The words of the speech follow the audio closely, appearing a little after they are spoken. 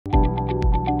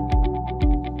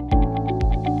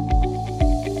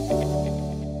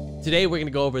Today, we're going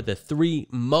to go over the 3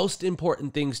 most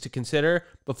important things to consider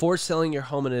before selling your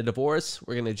home in a divorce.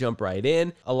 We're going to jump right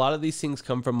in. A lot of these things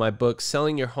come from my book,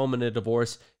 Selling Your Home in a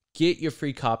Divorce. Get your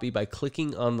free copy by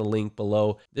clicking on the link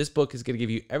below. This book is going to give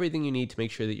you everything you need to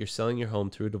make sure that you're selling your home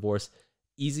through a divorce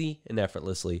easy and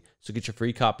effortlessly. So get your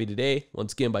free copy today,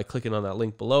 once again, by clicking on that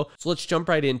link below. So let's jump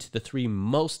right into the 3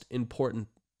 most important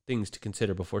things to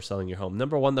consider before selling your home.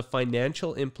 Number 1, the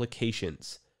financial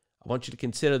implications. I want you to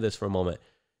consider this for a moment.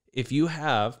 If you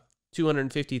have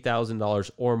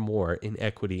 $250,000 or more in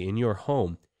equity in your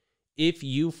home, if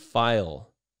you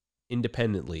file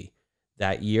independently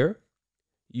that year,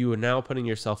 you are now putting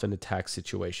yourself in a tax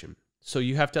situation. So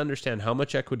you have to understand how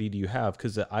much equity do you have,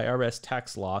 because the IRS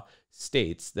tax law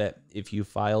states that if you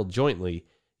file jointly,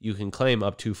 you can claim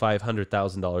up to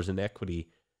 $500,000 in equity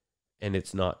and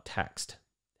it's not taxed.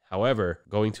 However,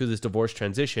 going through this divorce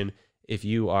transition, if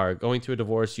you are going through a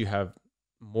divorce, you have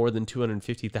more than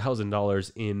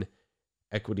 $250,000 in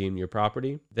equity in your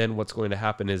property, then what's going to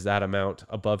happen is that amount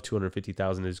above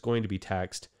 $250,000 is going to be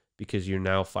taxed because you're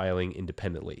now filing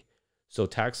independently. So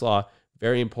tax law,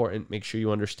 very important. Make sure you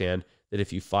understand that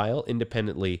if you file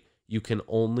independently, you can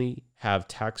only have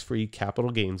tax-free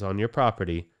capital gains on your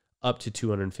property up to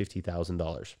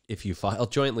 $250,000. If you file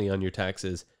jointly on your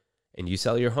taxes and you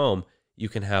sell your home, you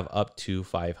can have up to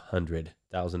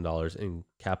 $500,000 in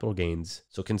capital gains.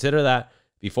 So consider that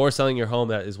before selling your home.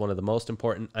 That is one of the most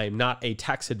important. I am not a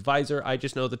tax advisor. I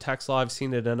just know the tax law. I've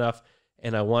seen it enough,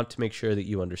 and I want to make sure that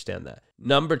you understand that.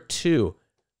 Number 2,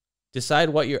 decide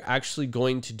what you're actually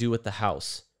going to do with the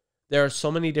house. There are so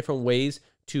many different ways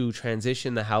to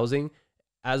transition the housing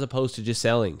as opposed to just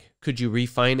selling. Could you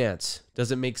refinance?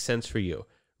 Does it make sense for you?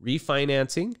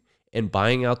 Refinancing and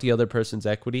buying out the other person's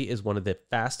equity is one of the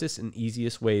fastest and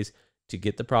easiest ways to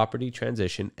get the property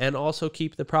transition and also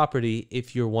keep the property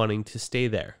if you're wanting to stay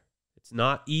there. It's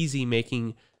not easy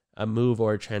making a move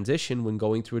or a transition when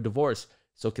going through a divorce.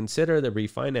 So consider the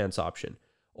refinance option,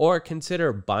 or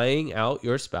consider buying out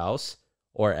your spouse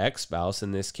or ex-spouse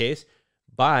in this case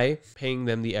by paying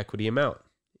them the equity amount.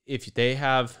 If they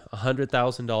have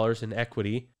 $100,000 in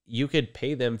equity, you could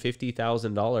pay them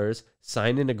 $50,000,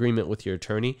 sign an agreement with your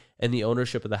attorney, and the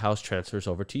ownership of the house transfers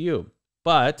over to you.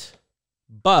 But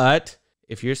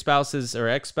if your spouse's or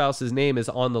ex-spouse's name is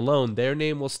on the loan, their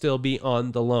name will still be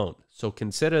on the loan. So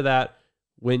consider that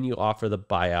when you offer the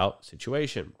buyout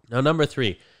situation. Now, number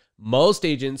 3, most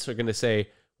agents are going to say,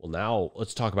 well, now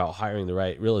let's talk about hiring the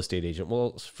right real estate agent.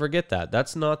 Well, forget that.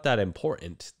 That's not that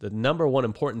important. The number 1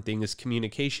 important thing is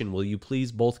communication. Will you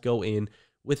please both go in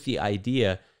with the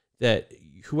idea that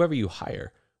whoever you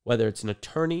hire, whether it's an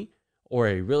attorney or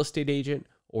a real estate agent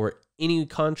or any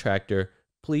contractor,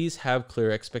 please have clear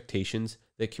expectations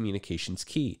that communication's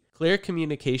key. Clear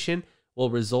communication will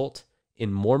result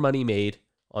in more money made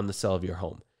on the sale of your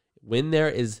home. When there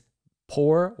is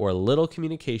poor or little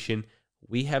communication,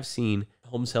 we have seen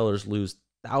home sellers lose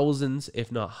thousands,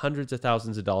 if not hundreds of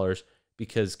thousands of dollars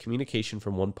because communication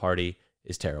from one party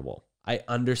is terrible. I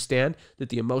understand that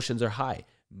the emotions are high.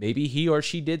 Maybe he or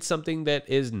she did something that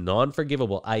is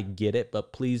non-forgivable. I get it,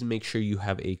 but please make sure you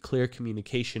have a clear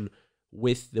communication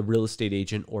with the real estate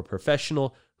agent or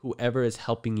professional, whoever is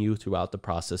helping you throughout the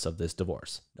process of this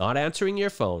divorce. Not answering your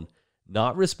phone,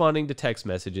 not responding to text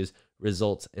messages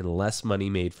results in less money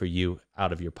made for you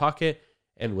out of your pocket.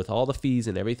 And with all the fees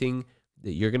and everything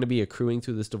that you're going to be accruing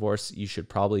through this divorce, you should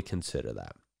probably consider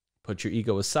that. Put your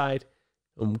ego aside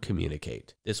and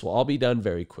communicate. This will all be done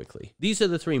very quickly. These are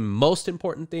the 3 most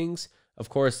important things. Of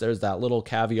course, there's that little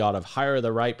caveat of hire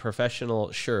the right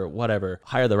professional. Sure, whatever.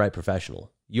 Hire the right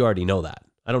professional. You already know that.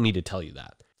 I don't need to tell you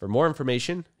that. For more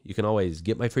information, you can always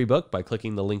get my free book by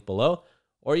clicking the link below,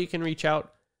 or you can reach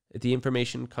out at the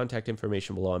contact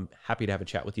information below. I'm happy to have a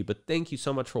chat with you, but thank you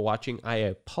so much for watching. I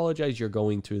apologize you're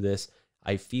going through this.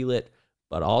 I feel it,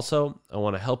 but also I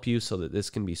want to help you so that this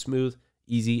can be smooth,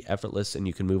 easy, effortless, and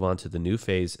you can move on to the new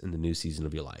phase and the new season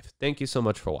of your life. Thank you so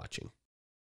much for watching.